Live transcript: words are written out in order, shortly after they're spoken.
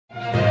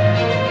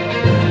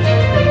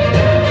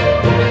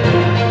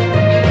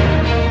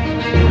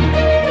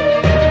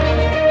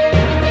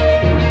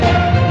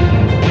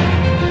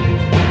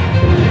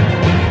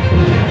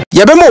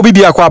Yabema obi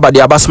bia kwa ba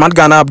de aba smart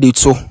Ghana update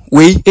so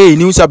we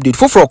news update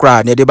for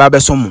kra ne de ba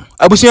besom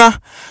abusia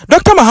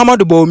Dr.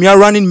 Bawumia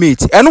running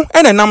mate eno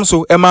enenam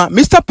so ema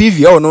Mr.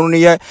 PV no no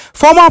ye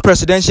former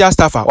presidential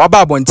staffer wa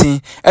ba bontin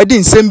edi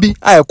nsem bi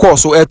aye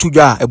course so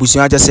etudwa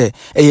abusia jese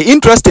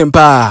interesting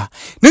pa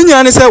ne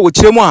nya ne se wo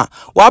kiremu a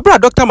wa bra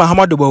Dr.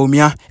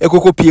 Bawumia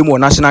ekoko PM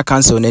National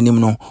Council nanim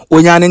no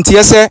onya ne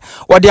ntie se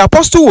wo de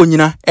Apostle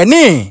Onyina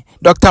ene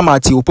Dr.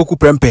 Marty Opoku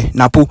Prempe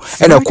napo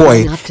ene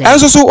koy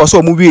enso so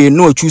oso mu wie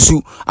no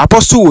atwusu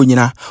Apostle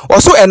Onyina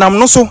oso enam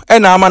no so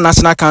ena ama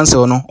National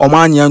Council no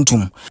omanya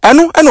ntum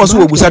eno ene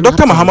oso obusa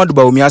Dr.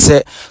 Bawumia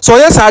se so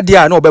yes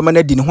adia na obema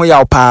na di ne ho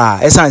yaw pa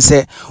esan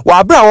se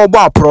wa bra wo bo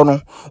apro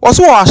no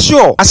oso wa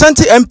sure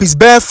Ashanti MPs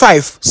bear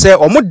 5 se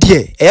omo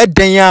de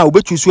den a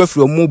obetwusu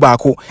afiri omu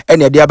baako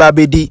ene de aba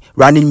bedi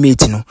running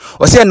mate no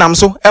oso enam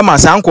so ema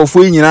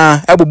sankofo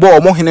nyina ebobo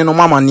omo hene no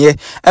mamane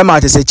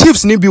ema tese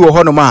chiefs ni bi wo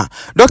ho no ma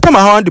Dr.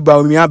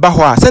 Bawumia ba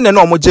ho a se ne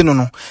no omo je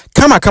no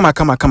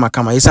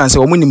kama esan se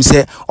omo nim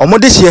se omo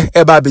de hye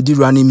eba bedi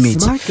running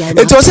mate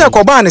enti o se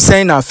akoba ne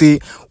sen na afi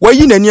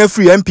wayi nani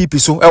afiri MPP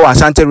so e wa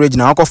Ashanti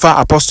region akofa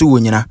Apostle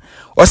Onyina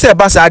o se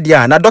ba sa ade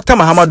a na Dr.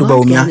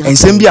 Bawumia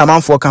ensem bi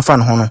amanfo ka fa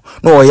no ho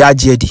no o ya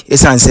age adi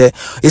esan se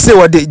ese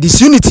wo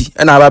disunity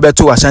na aba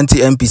beto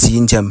Ashanti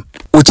MPC nchem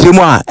o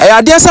kiremu a e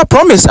ade asa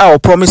promise a o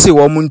promise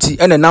wo munti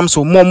ene nam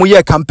so mo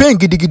ye campaign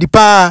gidigidi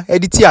pa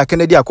editi a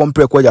Kennedy a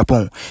compre kwa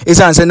Japan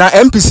esan se na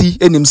MPC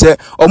enim se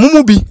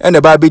omumu bi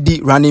ene ba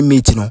bedi running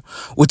mate no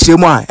o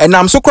kiremu a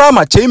enam so kra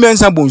ma chairman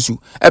sabonsu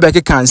ebe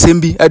ke kan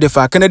sembi e de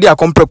fa Kennedy a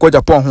compre kwa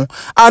Japan ho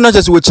a no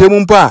just wo kiremu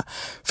mpo a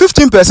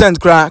 15%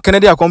 kra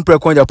Kennedy a compre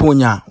kwa Japan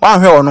nya wa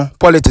hwe ono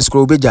politics kra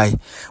obejai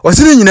o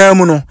sini nyina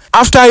mu no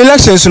after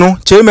elections no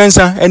chairman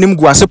sa enim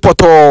guase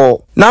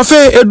poto na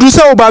fe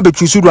edusa wo ba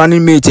betwusu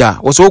running mate a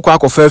wo so kwa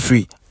akofa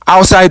free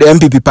outside the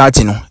MPP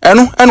party no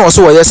eno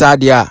so wo yes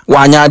ade a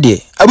wanya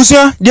ade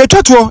abusia de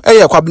twatwo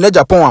eye kwabena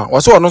Japan a wo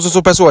so no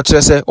so pese wo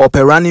kire se o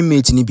running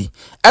mate ni bi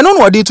eno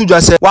no de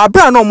tudwa se wa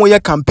bra na mo ye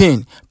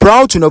campaign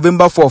proud to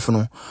November 4th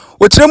no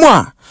wo kire mu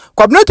a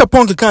kwabena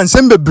Japan kan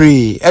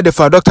sembebre e de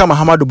fa Dr.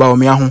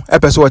 Bawumia ho e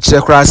pese wo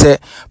kire kra se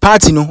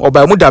party no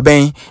oba mu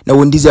daben na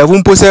won deserve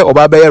mpo se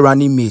oba be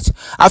running mate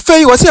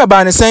afei wo se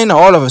aba ne sen na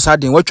all of a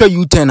sudden wo twa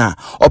U10 a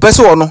o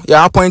pese wo no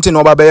ya appointing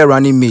oba be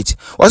running mate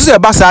wo se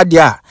ba sa ade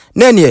a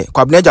nene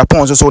kwabena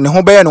Japan so ne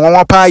ho be ye no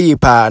won pa yi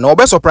pa na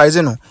obe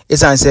surprise no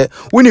esan se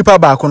wonipa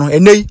ba ko no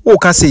enei wo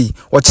ka sei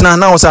wo kina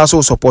na wo sa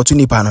so support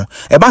nipa no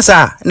e ba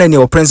sa nene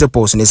o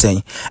principles ne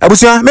sen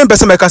abusia me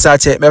mpese me ka sa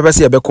che me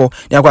pese ye beko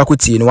ne akwa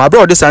kwoti no wa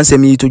bra ode san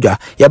semi to dwa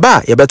ye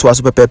ba ye beto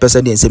aso pepe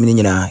pese de nsemi ni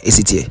nyina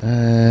esitie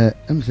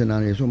emse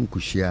na ye so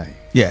mkushia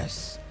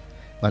yes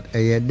but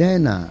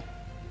then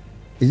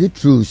is it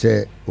true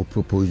say o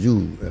propose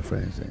you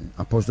friends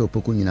Apostle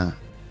Opoku Nyina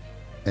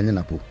ene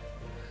napo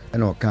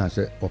and o can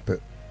say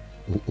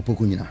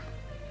Opoku Nyina.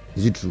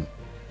 Is it true?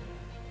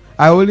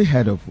 I only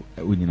heard of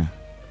Onyina.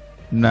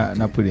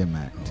 Na put him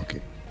man.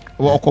 Okay.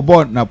 Well,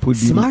 Okobo na put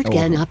him. Smart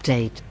Ghana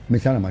update.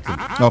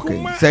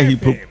 Okay. Say he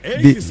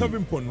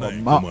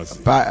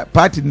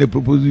party ne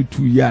propose you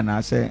 2 years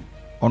na say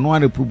on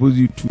one propose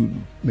you 2.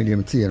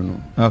 Medium tier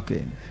no.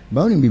 Okay.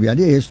 But only be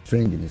is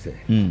strange in say.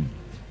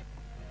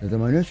 The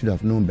man should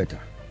have known better.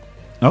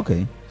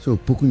 Okay. So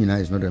Opoku Nyina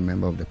is not a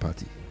member of the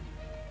party.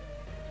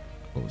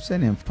 Oh,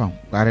 send him found.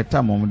 By the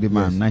time the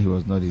man, now he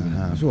was not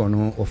even. So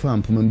no, or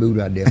found Pum and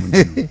Buddha there.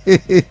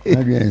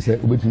 I say,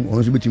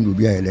 also between will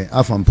be there.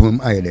 I found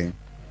Pum I there.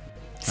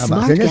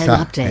 Smart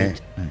Ghana update.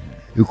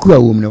 You could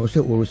a woman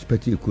also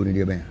respect you couldn't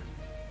be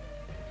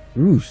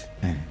rules.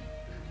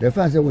 The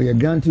first way you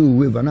grant you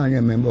with an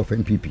annual member of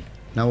MPP.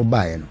 Now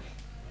buy no.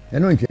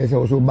 And no interest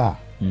also bar.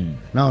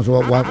 Now so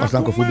what was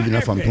like a food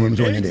enough from Pum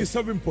so in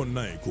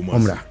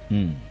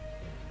 87.9.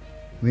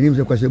 My name is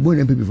Kwase born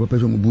MPP for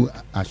person mu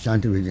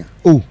Ashanti region.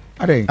 Oh,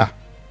 ade.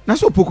 Na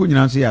so Opoku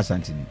Nyina so ya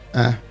Ashanti ni.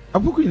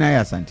 Opoku Nyina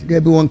ya Ashanti. There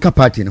be one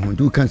party no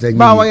do can say.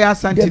 Ba wa ya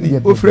Ashanti ni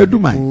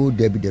Ofreduman. Oh,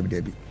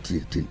 debi.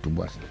 Ti to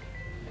boss.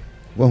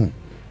 Wo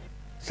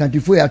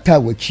Santifo ya ta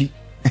wachi.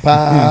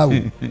 Pa.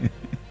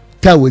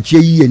 Ta wachi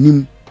yi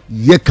anim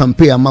ye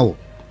campaign amawo.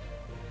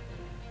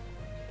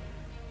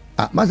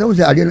 Masa wo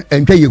say ade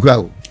entwa ye kura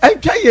o.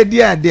 Entwa ye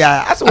dia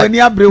dia. Asa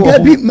wani abre wo.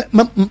 Debi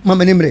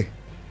mama nimre.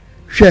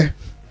 Hwe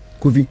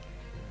Kofi,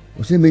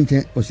 o se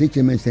mente o se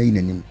che men say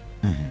inanim.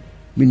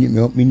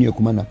 Mini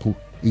akuma na po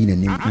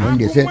inanim. When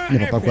they say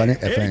ne papa kwa ne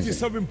e friend.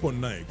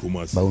 87.9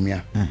 Kumasi.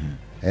 Bawumia.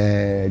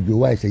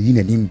 Jowa say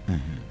inanim.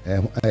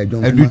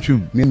 Don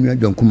Edutwum. Me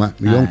don kuma,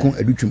 me yonko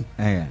edutwum.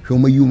 Hwe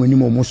mo yi mo ni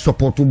mo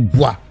support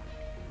boa.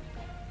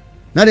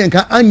 Na den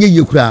ka anye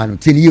ye kura no,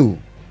 tini ye o.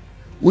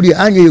 Wo de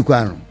anye ye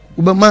kura no,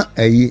 ubema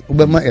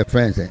e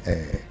friends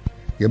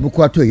ye bu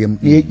kwa to yem,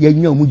 ye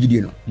nya mu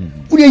gidie no.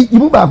 Wo de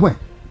ibu ba kwa.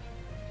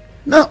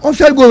 Now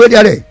offside goal where they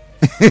are.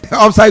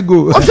 Offside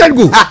goal. I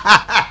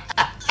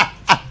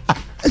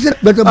said,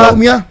 but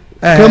Bawumia,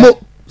 Kremo,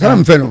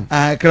 Sam Feno.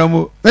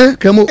 Kremo.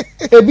 Kremo.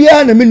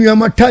 Ebia na menu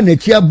amata na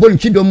chia bol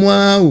chido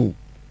mwa.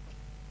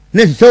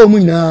 Ne so mu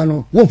na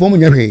no, wo fo mu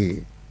nya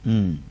hwe.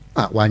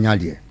 Wanya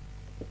de.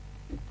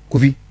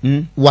 Kofi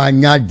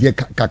wanya de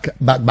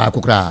ba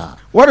kokra.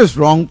 What is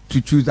wrong to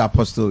choose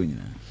Apostle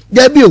Onyina?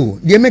 There be o,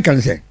 dey make can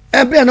say.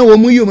 Every na wo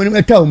mu yi o mani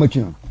eta o machi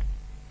no.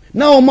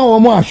 Na o ma wo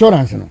mo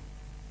assurance no.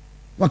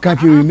 Waka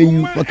ti me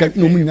you, waka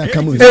no mu nyina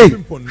kam. Hey,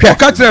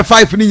 waka tire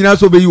 5 ni nyina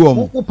so be yi wo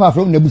mo. Wo pa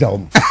from na busa wo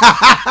mo.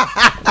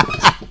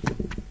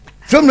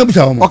 From na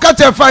busa wo mo. Waka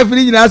tire 5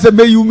 ni nyina so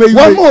be you.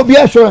 One more be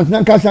assurance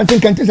na kan san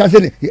kan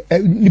say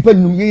nipa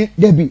num ye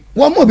there be.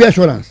 One more be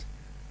assurance.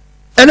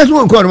 And that's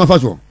one call my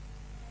first one.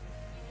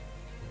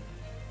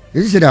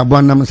 This is the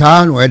abundant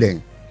san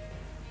wedding.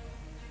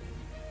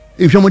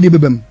 If somebody be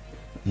bem.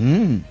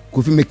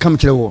 Kofi me come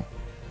chire wo.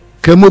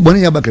 Kemo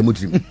boni ya ba kemo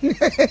trim.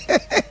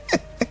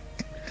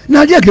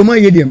 Na dia kemo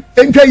ye dem.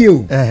 Entwa ye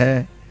o.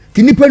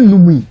 Ti nipa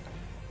numi.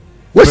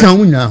 Wo san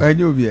wu nya.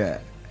 Enye obi e.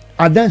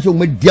 Adan so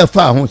me dia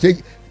fa ho say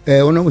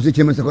ono mo se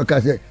cheme se ka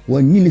say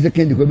won ni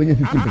second ko be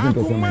 15%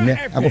 of my ne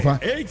akofa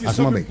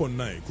asoma be.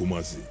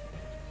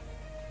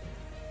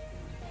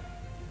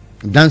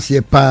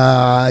 Dance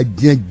pa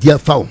dia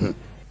fa ho.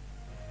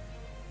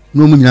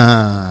 No mu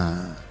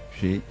nya.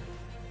 Hwe.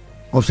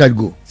 Offside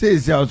go. Say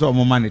say also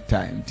mo man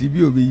time.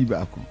 TB obi yi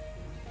ba ko.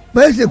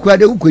 Ba se kwa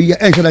de ko yi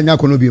en sha nya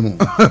kono bi mu.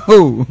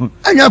 Oh.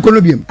 Anya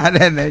kono bi mu.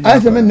 I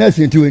say me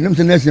nursing ti we, nam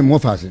se nursing mo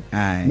fa se.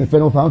 Me fe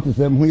no fa to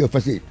say mo yo fa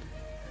se.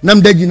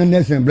 Nam daji na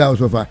nursing bra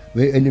so fa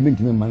we ende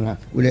minti me man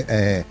we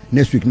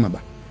next week maba.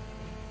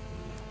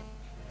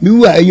 Mi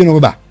wu a yi no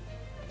ba.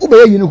 Wo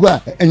ba yi no ko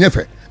a enye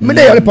fe. Me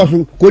de yare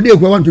paso ko de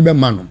ko want to be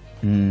man no.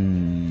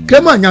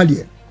 Kema nya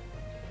de.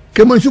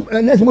 Kemo su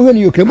next mo hwe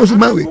ni yo kemo su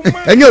man we.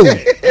 Enye o.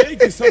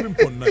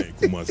 87.9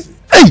 Kumasi.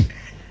 Hey.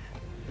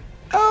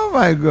 Oh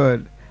my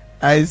God.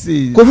 I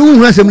see. Kofi wu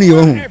hwa sem ni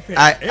yo ho.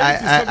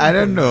 I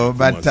don't know,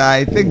 but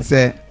I think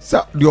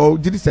so the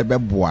did say be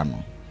boa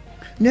no.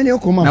 Nene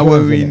okoma. Now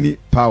we need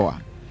power.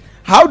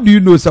 How do you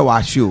know say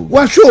wa show?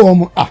 Wa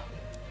show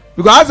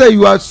Because I say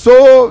you are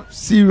so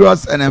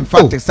serious and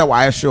emphatic say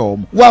wa show.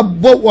 Wa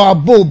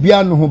bo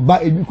bia no ho ba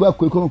ebi ko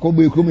akoko ko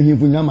bo ekrom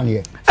himfu nyama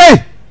ne.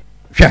 Hey!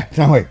 Hwe,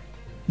 san hoy.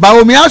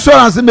 Bawumia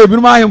assurance me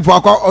binu ma himfu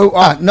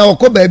akọ na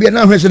okọ ba bia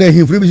na hwe so da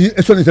himfu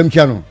bi so ne sam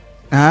kia no.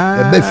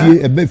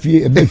 Ebe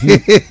fie.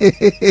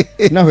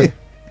 Na hwe.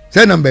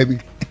 Say nam baby.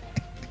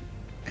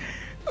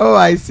 Oh,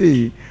 I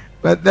see.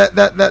 But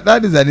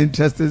that is an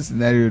interesting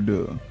scenario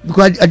though.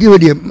 Because I deal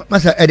with the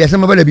masa e dey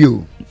asem ba da bi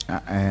o.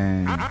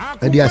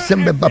 E dey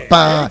asem be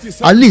papa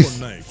at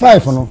least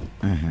 5 no.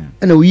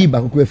 Na we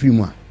ba ko afiri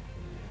mu a.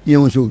 Ye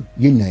won so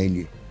ye nna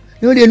ni.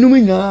 Ye dey num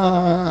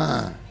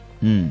nya.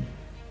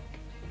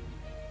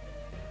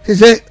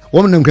 Say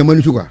woman nam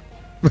kamanu su kwa.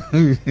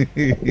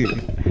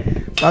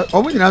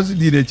 Omo nyina so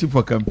di na chief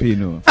for campaign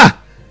no.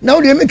 Now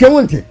they make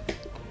one thing.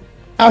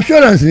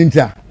 Assurance in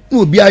ta.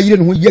 No be ayire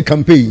no ye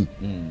campaign.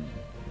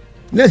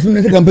 Next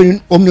minute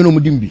campaign omno no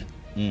mudimbi.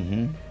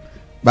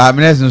 Ba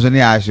minutes no ni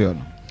assure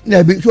no.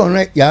 Na be so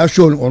on ya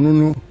assure ono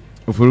no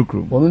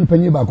ofurukru. Ono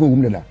panye ba ko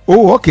gum dada.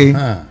 Oh okay.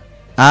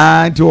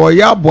 Nti o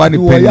ya boa ni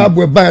penny. O ya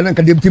boa ba na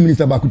ka deputy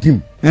minister ba ko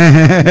tim.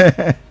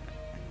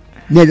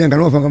 Ne dan kan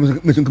o fan kam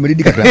mesun kam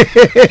di kakra. Ne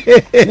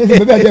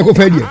se be be ko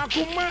fa die.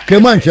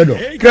 Keman chedo.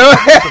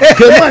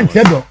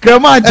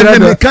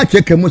 Me ka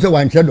che kemu se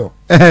wan chedo.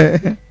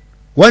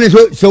 One is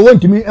so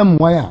want to me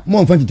wire.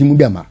 Mo fan titimu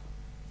bi ama.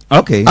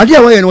 Okay. Ade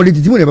a wire no de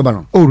titimu ne baba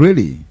no. Oh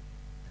really?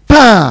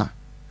 Pa.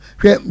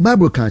 Hwe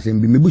Bible kan se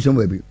bi me bu so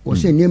bi. O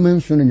se ne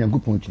man so na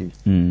Nyankopon kire.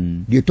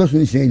 De to so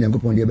ni se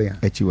Nyankopon de be ya.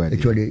 Echiwade.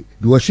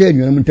 De wo she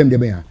anwuram ntam de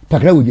be ya.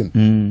 Takra wojim.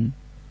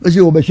 O se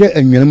wo be she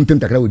anwuram ntam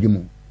takra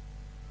wojim.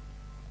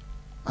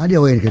 Ade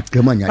a wire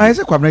keman nya. I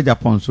say Kwabena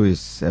Japan so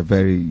is a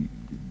very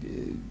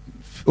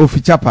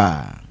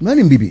ofichapa.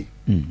 Mani bibi.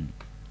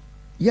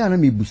 Ya na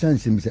me busan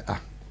se mi se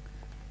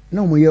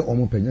na mo ye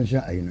omo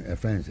presidential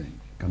friends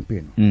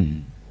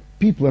campaign.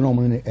 People no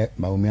mo ne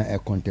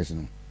Bawumia contest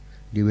no.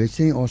 They were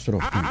saying all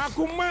sort of things.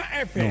 Akuma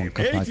FM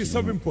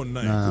 87.9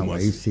 Kumasi.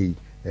 I say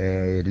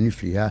the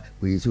free ha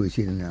we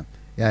say na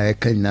ya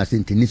kan na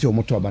senti ni se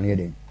omo to aba na ye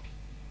den.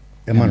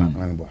 E ma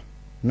na bo.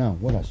 Now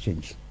what has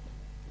changed?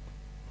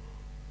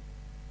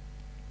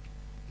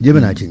 Jebe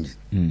na change.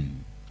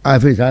 I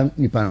feel that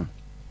ni pa.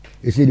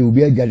 E say they will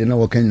be a garden na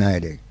wo kan na ye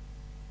den.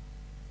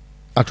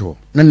 Ato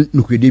na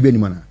nukwede bi ni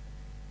mana.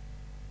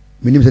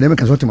 Minim se dem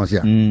kan so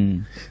temasia.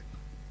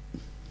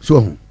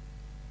 So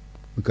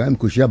because I'm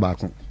Koshia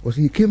Bako. Was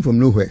he came from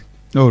nowhere.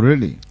 Oh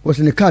really? Was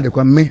in the car that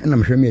me and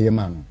I'm sure me a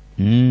man.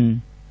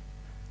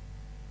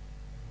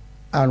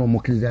 I don't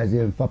know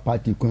if for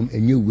party come a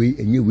new way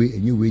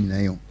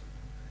now.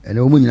 And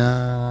a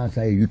woman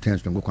say you turn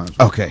to go council.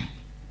 Okay.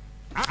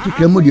 To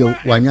come with your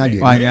Wanyadi.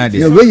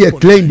 The way you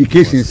claim the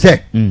case in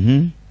say.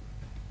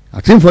 I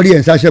think for the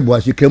and Sasha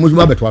was you came with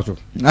Babette Wasso.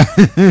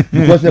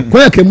 Because the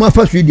choir came off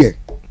first year.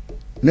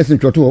 Listen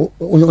to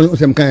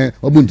some kind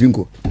of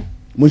Buntinko.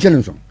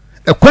 Munchenson.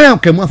 A choir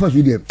came off first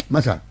year.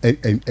 Massa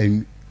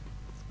and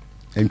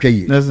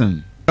Kay.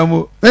 Listen.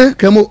 Kamo.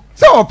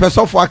 So,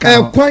 person for a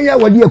choir,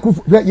 what you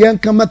could young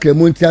come back a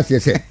Muntia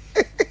say.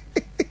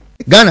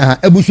 Ghana,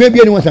 a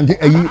Bushabian was something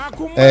a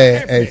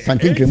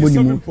fantin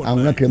kremonimu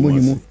anwa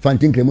kremonimu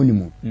fantin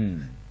kremonimu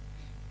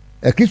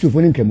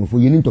Christopher kremofo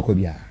yini ntoko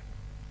bia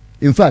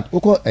in fact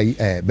oko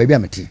baby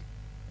ameti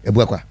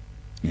ebuakwa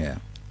yeah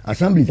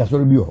assembly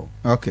tasoro bi ho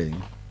okay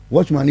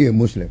watchman is a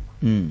Muslim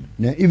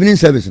na evening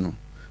service no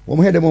wo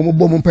mo head mo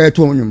bo mo pay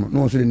to onwum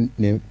no so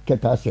ne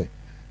keta se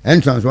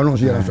entrance no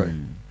so yera sorry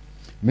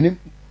mini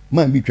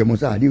man bi twemo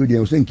sa ade we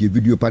dey so nke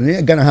video pa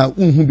na Ghana ha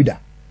unhu bi da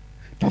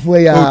tafo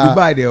ya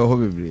Dubai dey ho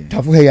bebre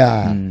tafo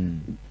ya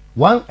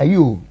one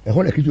ayo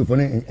ho na Christopher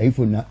no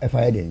iPhone na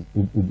fire den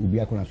obi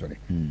akona sorry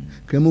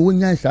kremo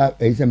wonya sa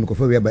se me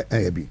kofa we ba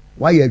bi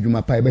why ya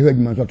adwuma pa be hwa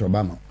adwuma so to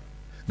ba ma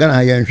Ghana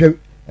ha ya nhwe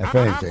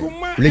friends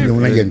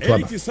legion na ye ntwa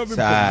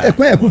ba e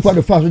kwa ekufa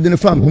do fa so de ne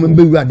fam ko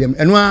mbe wi adem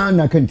eno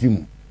na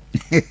kantimu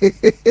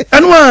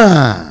eno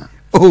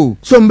oh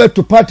so mbe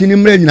to party ni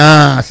mre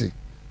nyina ase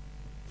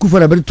kufa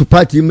na be to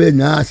party mre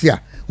nyina ase a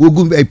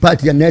wogu e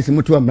party ya nese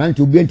mutu amra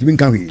nti obi ntimi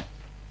nka hwe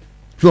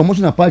so mo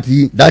so na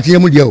party da tie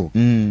mu de o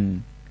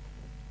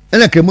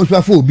ena kremo so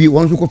afọ obi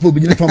won so ko fo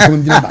obi ne fam ko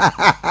mbi ba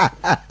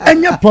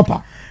enya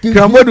proper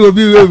kramo de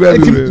obi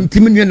we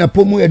ntimi nwe na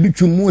pomu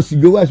edutwu mu si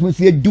do was mo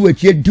si edu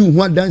achi edu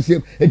ho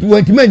dance etu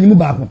ntimi anyimu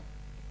ba ko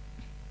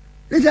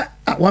nja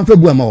wan fa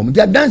bua ma wo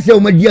dia dance o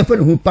ma dia fa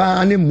ne ho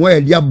pa ne mo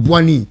e dia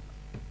boani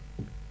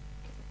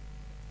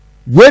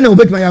we na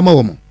obetuma ya ma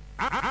wo mo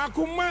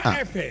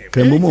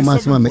kremo mo ma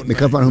sema me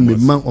ka fa ho me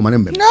ma o ma ne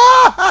mbem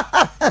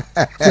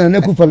se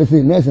na ku fa le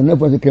se na se na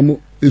fa se kremo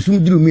esum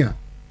diru mi a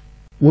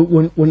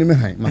woni me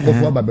han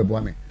makofo aba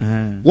bebo me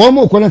wo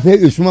mo ko na se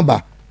esum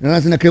ba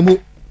na se na kremo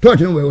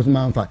torch no we was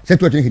man fa se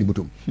torch hidi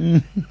butum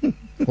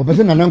o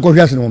pese na nan ko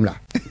hwase no mla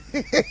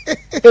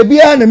e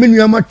bia na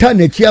menu amata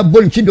na chi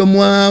abon chi do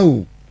mo a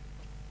o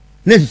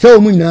ne se o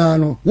mu nyina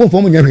no wo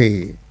fo mu nya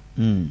hwe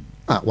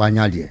wa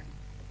nya de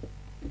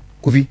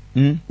Kofi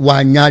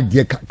wa nya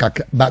de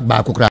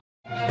ba kokra